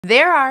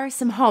There are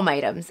some home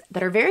items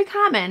that are very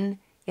common,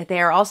 yet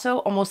they are also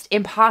almost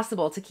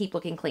impossible to keep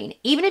looking clean,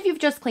 even if you've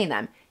just cleaned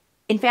them.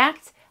 In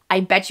fact, I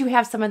bet you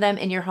have some of them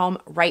in your home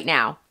right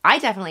now. I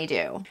definitely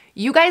do.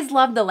 You guys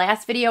loved the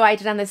last video I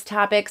did on this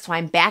topic, so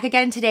I'm back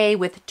again today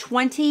with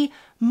 20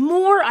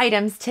 more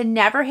items to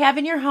never have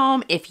in your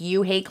home if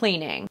you hate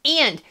cleaning.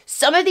 And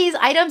some of these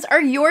items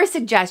are your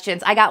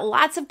suggestions. I got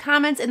lots of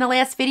comments in the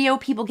last video,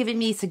 people giving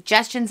me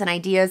suggestions and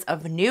ideas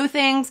of new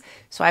things,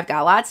 so I've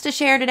got lots to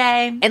share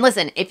today. And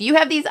listen, if you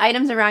have these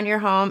items around your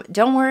home,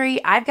 don't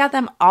worry, I've got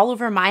them all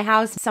over my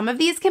house. Some of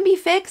these can be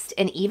fixed,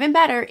 and even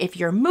better, if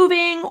you're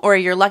moving or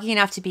you're lucky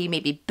enough to be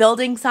maybe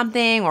building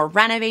something or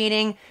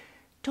renovating,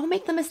 don't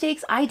make the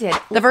mistakes I did.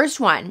 The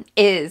first one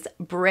is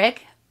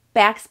brick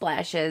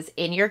backsplashes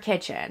in your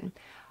kitchen.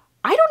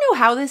 I don't know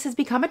how this has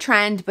become a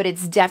trend, but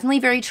it's definitely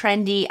very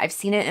trendy. I've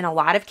seen it in a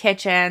lot of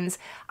kitchens.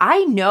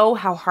 I know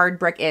how hard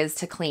brick is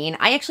to clean.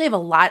 I actually have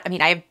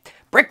I have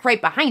brick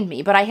right behind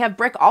me, but I have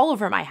brick all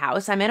over my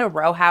house. I'm in a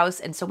row house,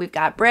 and so we've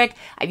got brick.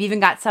 I've even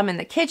got some in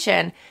the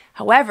kitchen.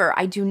 However,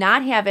 I do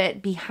not have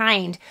it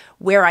behind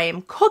where I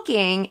am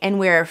cooking and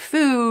where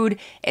food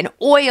and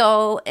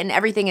oil and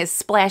everything is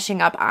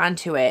splashing up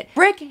onto it.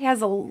 Brick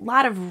has a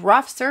lot of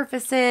rough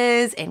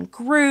surfaces and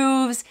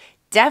grooves.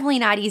 Definitely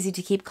not easy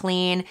to keep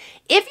clean.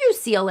 If you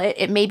seal it,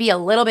 it may be a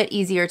little bit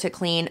easier to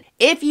clean.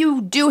 If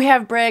you do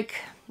have brick,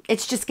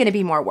 it's just gonna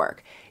be more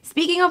work.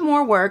 Speaking of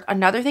more work,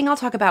 another thing I'll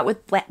talk about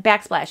with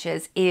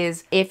backsplashes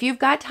is if you've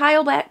got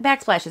tile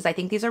backsplashes, I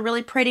think these are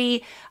really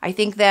pretty. I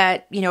think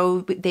that, you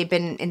know, they've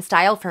been in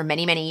style for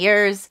many, many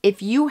years.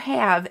 If you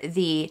have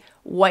the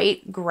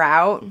white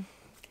grout,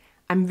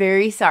 I'm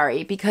very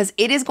sorry, because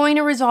it is going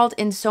to result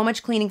in so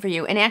much cleaning for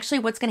you. And actually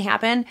what's going to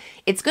happen,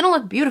 it's going to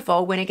look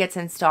beautiful when it gets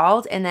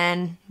installed, and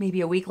then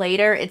maybe a week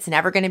later, it's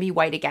never going to be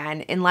white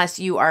again unless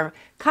you are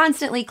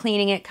constantly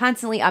cleaning it,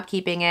 constantly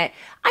upkeeping it.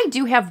 I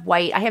do have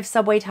white. I have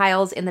subway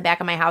tiles in the back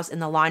of my house in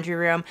the laundry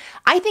room.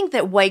 I think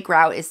that white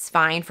grout is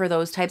fine for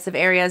those types of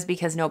areas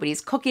because nobody's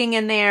cooking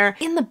in there.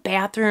 In the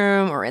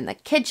bathroom or in the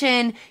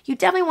kitchen, you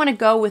definitely want to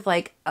go with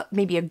like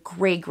maybe a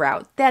gray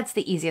grout. That's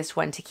the easiest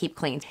one to keep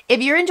clean. If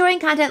you're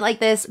enjoying content like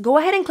this, go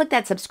ahead and click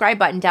that subscribe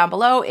button down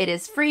below. It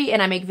is free and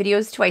I make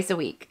videos twice a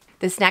week.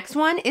 This next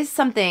one is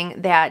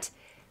something that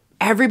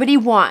everybody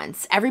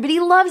wants. Everybody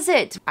loves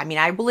it. I mean,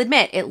 I will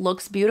admit it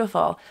looks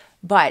beautiful,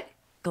 but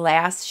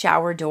glass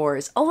shower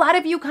doors. A lot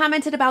of you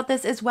commented about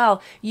this as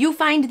well. You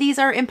find these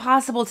are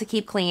impossible to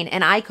keep clean,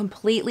 and I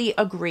completely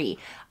agree.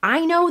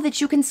 I know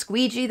that you can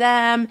squeegee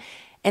them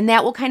and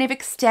that will kind of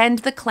extend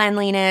the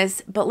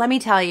cleanliness, but let me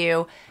tell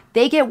you,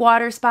 they get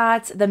water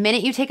spots. The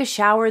minute you take a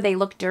shower, they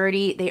look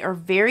dirty. They are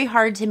very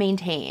hard to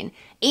maintain.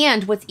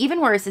 And what's even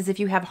worse is if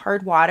you have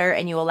hard water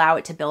and you allow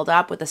it to build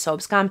up with the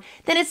soap scum,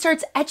 then it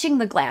starts etching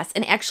the glass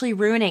and actually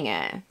ruining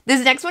it.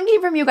 This next one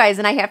came from you guys,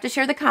 and I have to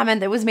share the comment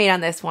that was made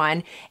on this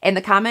one. And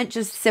the comment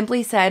just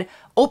simply said,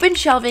 "Open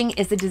shelving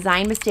is a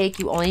design mistake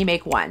you only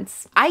make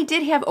once." I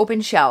did have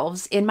open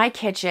shelves in my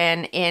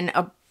kitchen in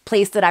a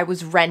place that I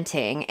was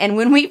renting. And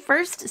when we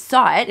first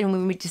saw it and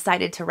when we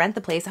decided to rent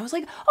the place, I was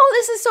like, oh,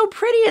 this is so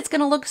pretty. It's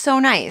going to look so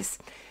nice.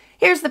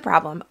 Here's the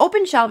problem.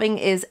 Open shelving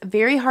is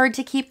very hard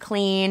to keep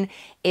clean.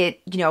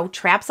 It, you know,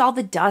 traps all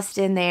the dust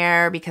in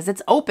there because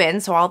it's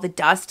open, so all the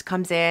dust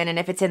comes in. And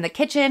if it's in the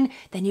kitchen,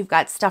 then you've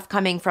got stuff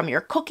coming from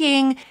your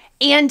cooking.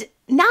 And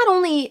not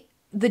only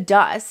the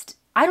dust,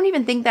 I don't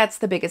even think that's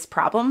the biggest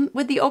problem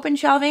with the open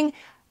shelving.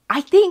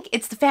 I think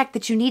it's the fact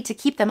that you need to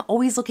keep them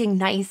always looking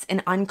nice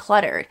and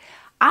uncluttered.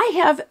 I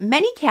have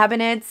many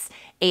cabinets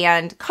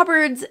and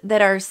cupboards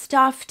that are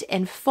stuffed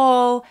and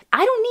full.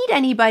 I don't need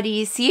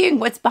anybody seeing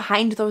what's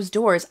behind those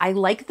doors. I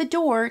like the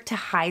door to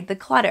hide the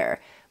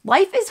clutter.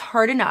 Life is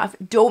hard enough.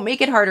 Don't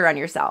make it harder on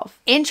yourself.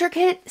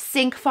 Intricate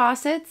sink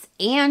faucets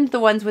and the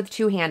ones with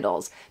two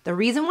handles. The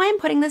reason why I'm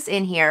putting this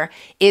in here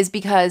is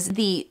because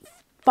the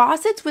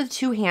faucets with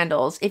two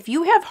handles, if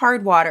you have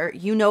hard water,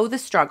 you know the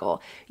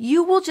struggle.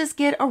 You will just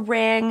get a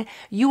ring.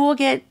 You will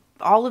get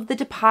all of the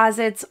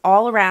deposits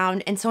all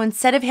around. And so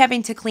instead of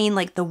having to clean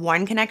like the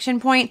one connection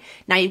point,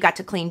 now you've got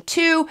to clean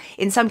two,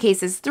 in some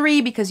cases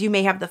three, because you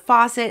may have the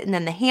faucet and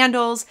then the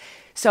handles.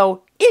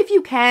 So if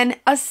you can,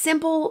 a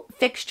simple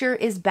fixture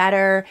is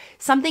better,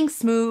 something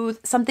smooth,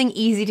 something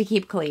easy to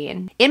keep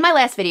clean. In my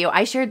last video,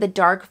 I shared that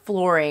dark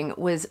flooring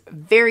was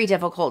very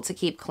difficult to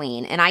keep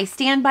clean, and I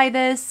stand by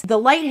this. The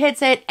light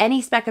hits it,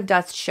 any speck of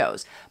dust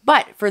shows.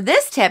 But for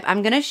this tip,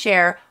 I'm gonna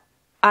share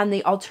on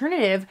the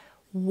alternative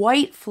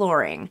white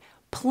flooring.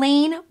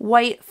 Plain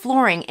white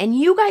flooring, and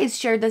you guys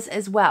shared this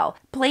as well.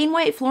 Plain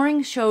white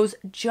flooring shows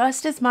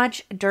just as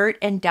much dirt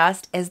and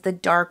dust as the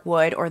dark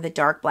wood or the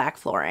dark black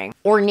flooring.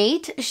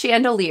 Ornate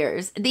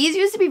chandeliers. These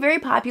used to be very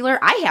popular.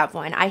 I have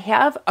one. I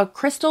have a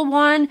crystal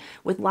one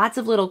with lots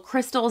of little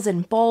crystals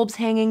and bulbs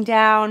hanging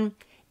down.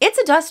 It's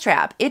a dust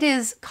trap. It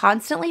is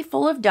constantly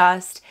full of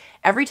dust.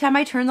 Every time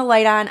I turn the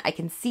light on, I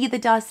can see the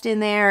dust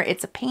in there.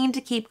 It's a pain to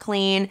keep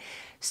clean.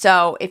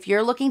 So if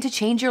you're looking to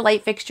change your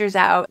light fixtures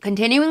out,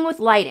 continuing with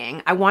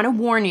lighting, I want to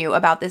warn you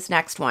about this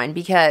next one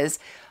because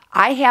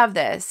I have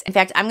this. In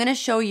fact, I'm going to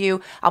show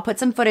you, I'll put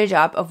some footage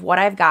up of what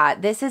I've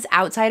got. This is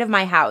outside of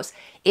my house.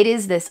 It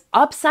is this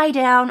upside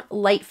down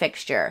light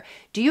fixture.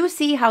 Do you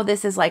see how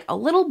this is like a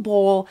little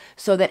bowl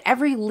so that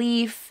every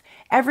leaf,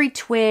 every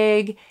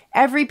twig,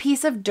 every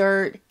piece of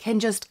dirt can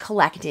just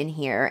collect in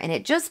here, and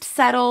it just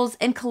settles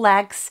and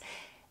collects,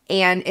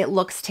 and it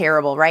looks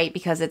terrible, right?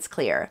 Because it's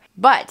clear.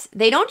 But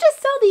they don't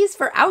just sell these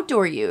for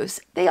outdoor use.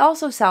 They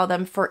also sell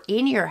them for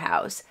in your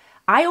house.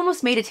 I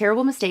almost made a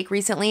terrible mistake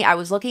recently. I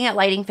was looking at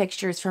lighting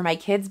fixtures for my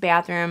kids'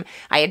 bathroom.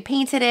 I had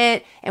painted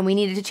it and we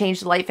needed to change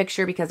the light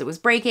fixture because it was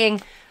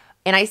breaking.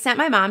 And I sent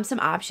my mom some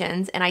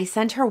options, and I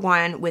sent her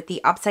one with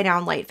the upside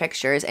down light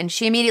fixtures, and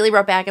she immediately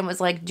wrote back and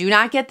was like, do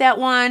not get that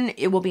one.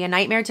 It will be a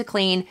nightmare to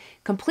clean.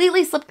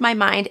 Completely slipped my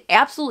mind.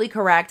 Absolutely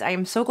correct. I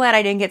am so glad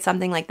I didn't get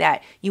something like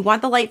that. You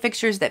want the light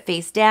fixtures that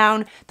face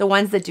down, the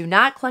ones that do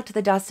not collect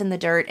the dust and the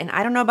dirt. And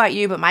I don't know about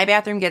you, but my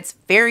bathroom gets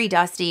very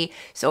dusty.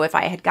 So if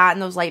I had gotten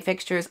those light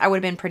fixtures, I would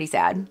have been pretty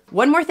sad.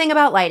 One more thing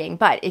about lighting,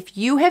 but if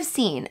you have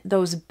seen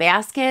those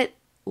basket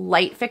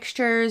light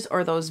fixtures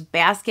or those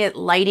basket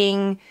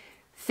lighting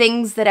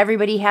things that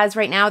everybody has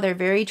right now, they're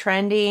very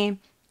trendy.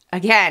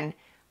 Again,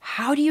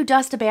 how do you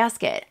dust a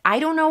basket? I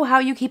don't know how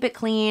you keep it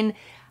clean.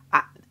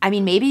 I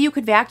mean, maybe you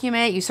could vacuum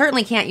it. You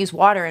certainly can't use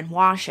water and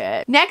wash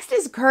it. Next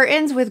is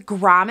curtains with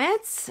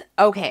grommets.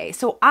 Okay,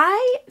 so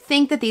I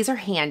think that these are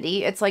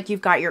handy. It's like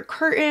you've got your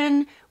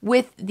curtain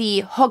with the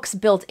hooks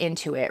built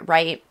into it,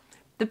 right?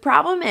 The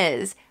problem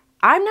is,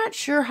 I'm not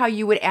sure how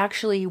you would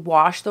actually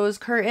wash those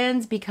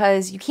curtains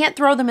because you can't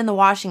throw them in the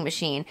washing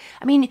machine.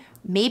 I mean,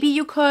 maybe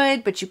you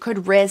could, but you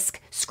could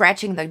risk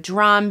scratching the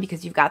drum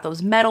because you've got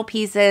those metal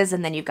pieces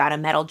and then you've got a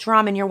metal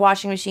drum in your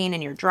washing machine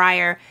and your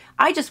dryer.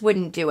 I just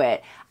wouldn't do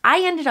it.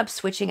 I ended up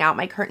switching out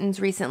my curtains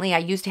recently. I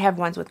used to have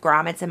ones with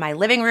grommets in my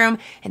living room,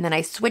 and then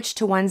I switched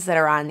to ones that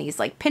are on these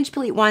like pinch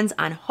pleat ones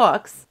on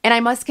hooks. And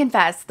I must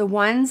confess, the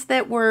ones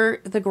that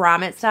were the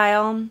grommet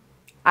style,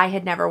 I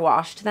had never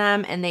washed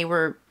them and they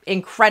were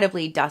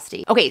incredibly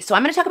dusty. Okay, so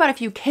I'm going to talk about a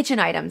few kitchen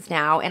items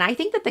now, and I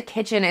think that the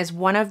kitchen is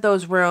one of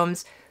those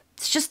rooms,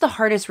 it's just the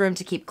hardest room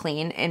to keep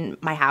clean in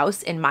my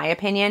house, in my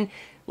opinion.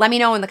 Let me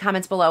know in the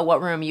comments below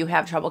what room you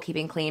have trouble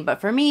keeping clean,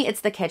 but for me,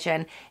 it's the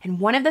kitchen. And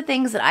one of the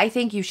things that I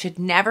think you should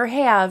never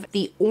have,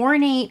 the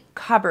ornate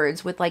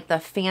cupboards with like the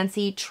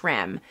fancy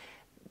trim.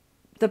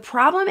 The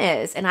problem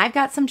is, and I've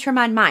got some trim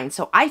on mine,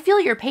 so I feel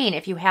your pain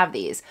if you have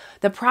these.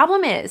 The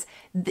problem is,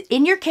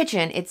 in your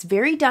kitchen, it's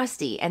very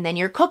dusty, and then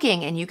you're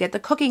cooking and you get the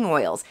cooking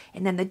oils,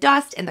 and then the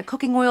dust and the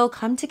cooking oil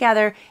come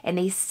together and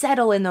they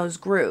settle in those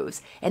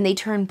grooves and they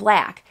turn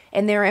black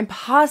and they're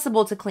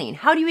impossible to clean.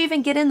 How do you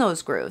even get in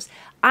those grooves?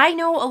 I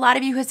know a lot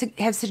of you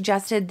have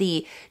suggested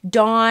the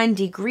Dawn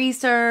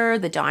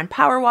degreaser, the Dawn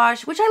power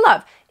wash, which I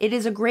love. It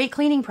is a great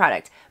cleaning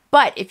product.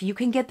 But if you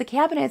can get the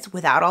cabinets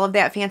without all of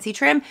that fancy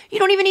trim, you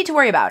don't even need to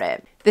worry about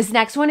it. This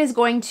next one is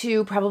going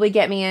to probably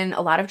get me in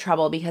a lot of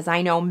trouble because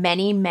I know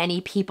many,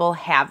 many people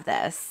have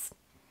this.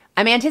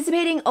 I'm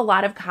anticipating a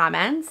lot of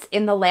comments.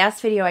 In the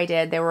last video I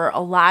did, there were a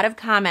lot of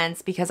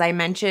comments because I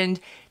mentioned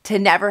to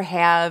never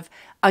have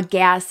a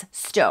gas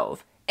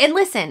stove. And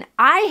listen,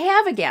 I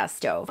have a gas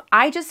stove.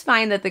 I just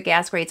find that the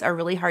gas grates are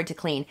really hard to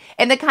clean.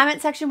 And the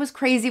comment section was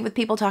crazy with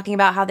people talking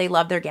about how they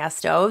love their gas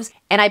stoves.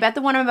 And I bet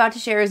the one I'm about to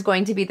share is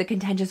going to be the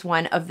contentious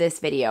one of this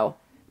video.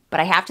 But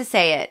I have to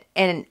say it,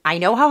 and I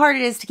know how hard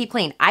it is to keep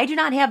clean. I do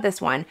not have this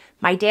one.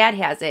 My dad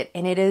has it,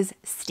 and it is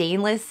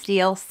stainless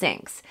steel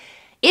sinks.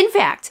 In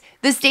fact,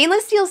 the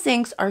stainless steel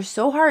sinks are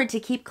so hard to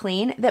keep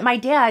clean that my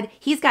dad,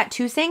 he's got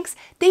 2 sinks.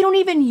 They don't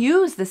even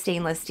use the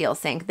stainless steel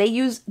sink. They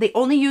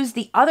only use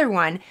the other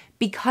one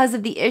because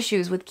of the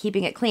issues with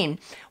keeping it clean.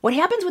 What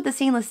happens with the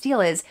stainless steel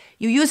is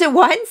you use it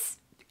once,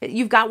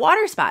 you've got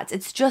water spots.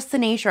 It's just the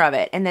nature of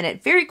it. And then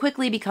it very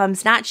quickly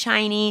becomes not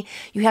shiny.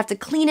 You have to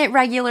clean it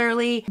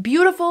regularly.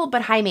 Beautiful,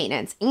 but high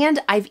maintenance. And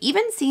I've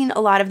even seen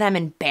a lot of them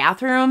in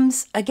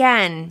bathrooms.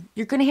 Again,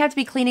 you're going to have to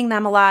be cleaning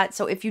them a lot.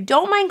 So if you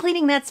don't mind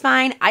cleaning, that's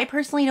fine. I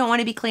personally don't want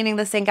to be cleaning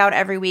the sink out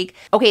every week.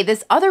 Okay,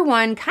 this other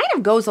one kind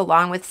of goes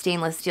along with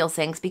stainless steel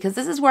sinks because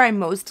this is where I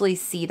mostly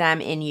see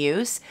them in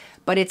use.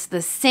 But it's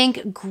the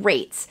sink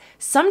grates.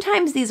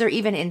 Sometimes these are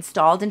even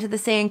installed into the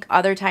sink.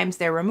 Other times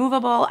they're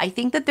removable. I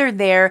think that they're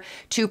there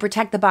to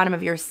protect the bottom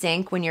of your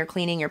sink when you're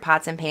cleaning your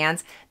pots and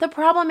pans. The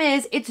problem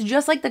is it's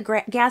just like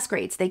the gas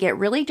grates. They get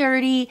really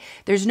dirty.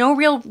 There's no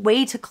real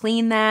way to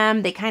clean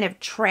them. They kind of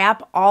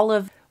trap all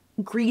of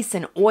grease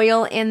and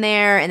oil in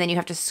there, and then you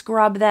have to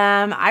scrub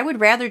them. I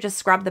would rather just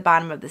scrub the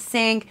bottom of the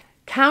sink.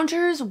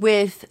 Counters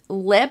with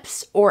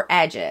lips or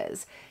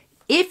edges.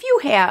 If you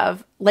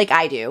have, like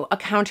I do, a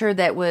counter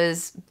that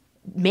was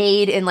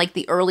made in like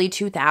the early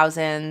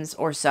 2000s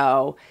or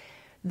so,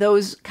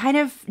 those kind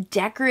of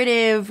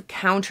decorative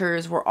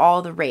counters were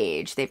all the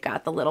rage. They've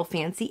got the little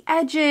fancy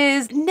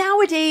edges.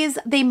 Nowadays,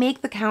 they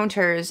make the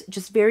counters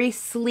just very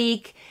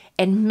sleek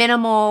and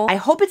minimal. I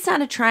hope it's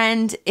not a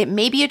trend. It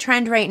may be a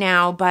trend right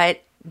now,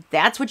 but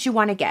that's what you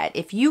want to get.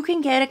 If you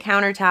can get a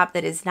countertop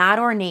that is not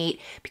ornate,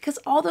 because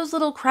all those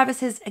little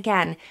crevices,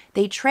 again,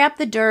 they trap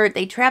the dirt,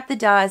 they trap the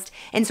dust.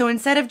 And so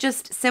instead of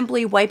just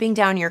simply wiping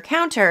down your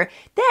counter,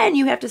 then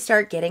you have to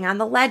start getting on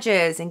the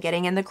ledges and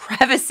getting in the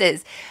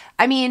crevices.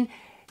 I mean,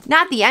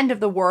 not the end of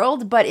the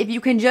world, but if you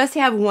can just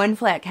have one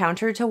flat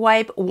counter to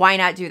wipe, why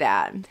not do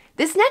that?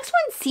 This next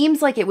one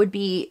seems like it would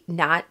be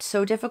not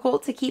so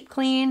difficult to keep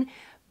clean,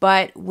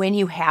 but when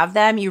you have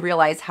them, you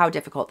realize how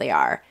difficult they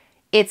are.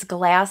 It's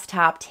glass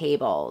top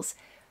tables.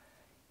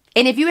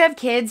 And if you have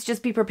kids,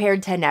 just be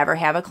prepared to never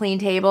have a clean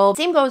table.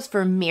 Same goes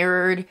for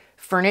mirrored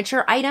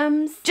furniture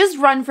items. Just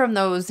run from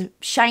those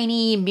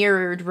shiny,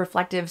 mirrored,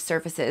 reflective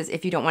surfaces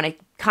if you don't want to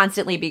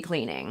constantly be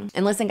cleaning.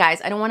 And listen,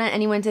 guys, I don't want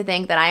anyone to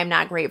think that I am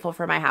not grateful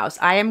for my house.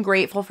 I am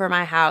grateful for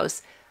my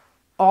house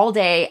all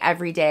day,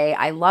 every day.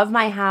 I love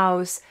my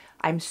house.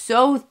 I'm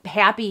so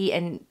happy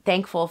and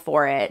thankful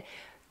for it.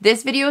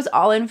 This video is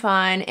all in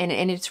fun,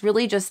 and it's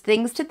really just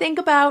things to think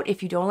about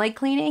if you don't like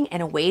cleaning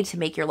and a way to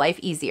make your life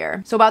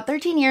easier. So about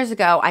 13 years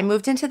ago, I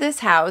moved into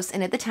this house,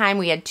 and at the time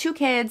we had 2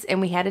 kids and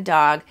we had a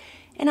dog,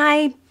 and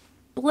I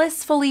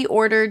blissfully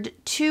ordered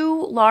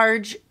 2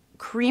 large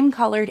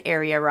cream-colored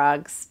area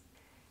rugs.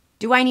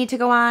 Do I need to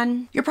go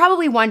on? You're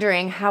probably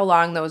wondering how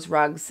long those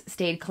rugs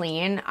stayed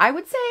clean. I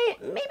would say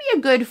maybe a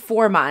good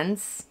 4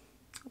 months.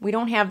 We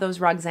don't have those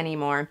rugs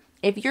anymore.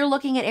 If you're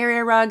looking at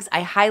area rugs,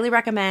 I highly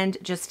recommend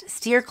just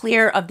steer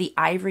clear of the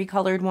ivory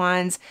colored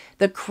ones,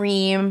 the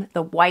cream,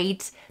 the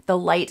white, the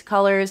light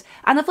colors.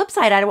 On the flip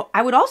side,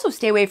 I would also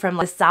stay away from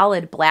the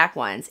solid black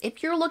ones.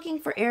 If you're looking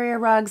for area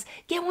rugs,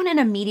 get one in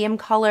a medium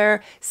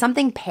color,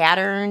 something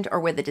patterned or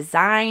with a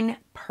design,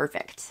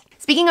 perfect.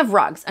 Speaking of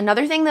rugs,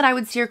 another thing that I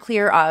would steer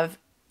clear of,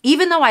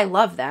 even though I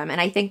love them and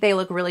I think they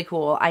look really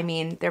cool, I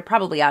mean, they're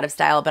probably out of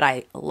style, but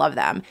I love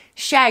them.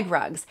 Shag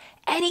rugs.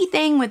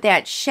 Anything with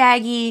that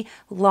shaggy,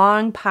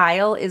 long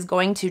pile is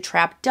going to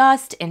trap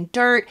dust and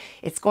dirt.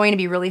 It's going to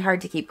be really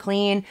hard to keep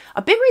clean.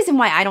 A big reason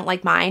why I don't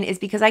like mine is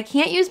because I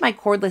can't use my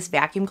cordless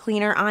vacuum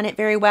cleaner on it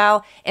very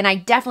well, and I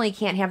definitely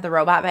can't have the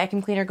robot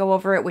vacuum cleaner go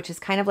over it, which is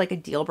kind of like a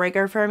deal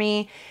breaker for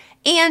me.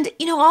 And,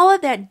 you know, all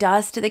of that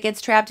dust that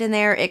gets trapped in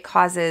there, it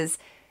causes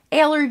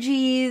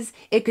allergies.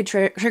 It could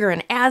trigger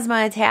an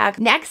asthma attack.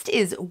 Next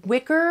is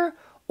wicker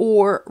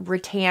or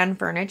rattan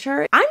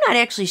furniture. I'm not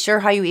actually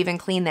sure how you even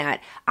clean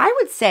that. I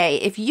would say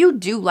if you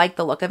do like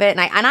the look of it,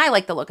 and I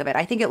like the look of it,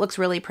 I think it looks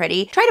really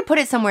pretty, try to put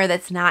it somewhere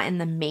that's not in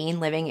the main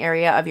living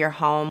area of your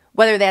home,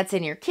 whether that's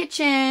in your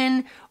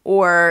kitchen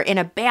or in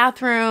a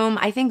bathroom.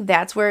 I think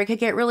that's where it could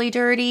get really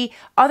dirty.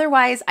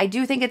 Otherwise, I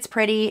do think it's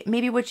pretty.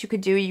 Maybe what you could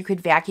do, you could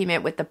vacuum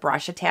it with the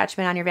brush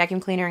attachment on your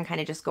vacuum cleaner and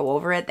kind of just go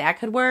over it. That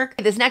could work.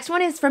 This next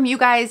one is from you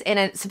guys, and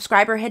a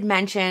subscriber had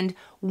mentioned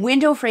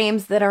window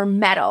frames that are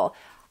metal.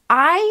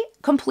 I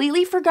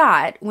completely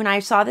forgot when I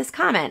saw this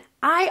comment.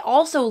 I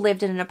also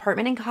lived in an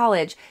apartment in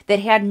college that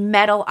had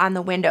metal on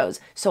the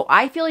windows. So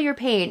I feel your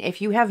pain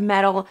if you have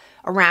metal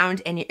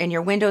around and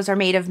your windows are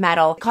made of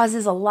metal. It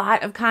causes a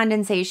lot of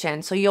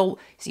condensation. So you'll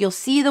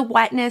see the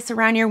wetness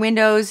around your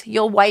windows.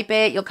 You'll wipe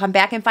it. You'll come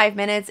back in 5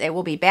 minutes. It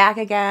will be back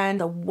again.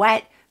 The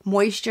wet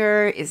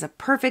moisture is a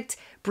perfect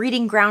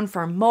breeding ground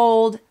for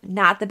mold,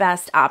 not the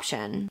best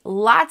option.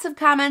 Lots of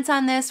comments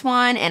on this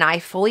one, and I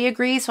fully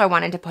agree, so I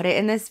wanted to put it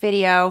in this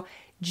video.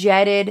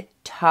 Jetted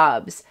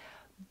tubs.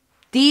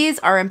 These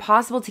are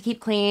impossible to keep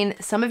clean.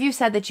 Some of you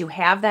said that you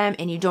have them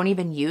and you don't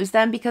even use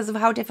them because of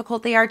how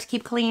difficult they are to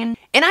keep clean.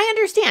 And I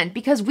understand,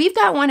 because we've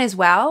got one as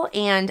well,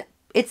 and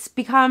it's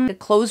become a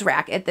clothes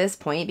rack at this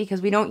point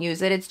because we don't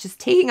use it. It's just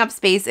taking up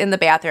space in the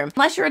bathroom.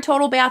 Unless you're a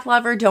total bath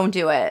lover, don't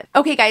do it.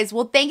 Okay, guys,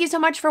 well, thank you so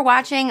much for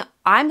watching.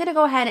 I'm gonna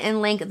go ahead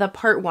and link the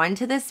part 1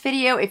 to this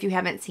video if you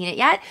haven't seen it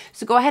yet.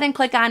 So go ahead and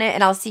click on it,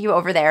 and I'll see you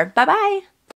over there. Bye-bye.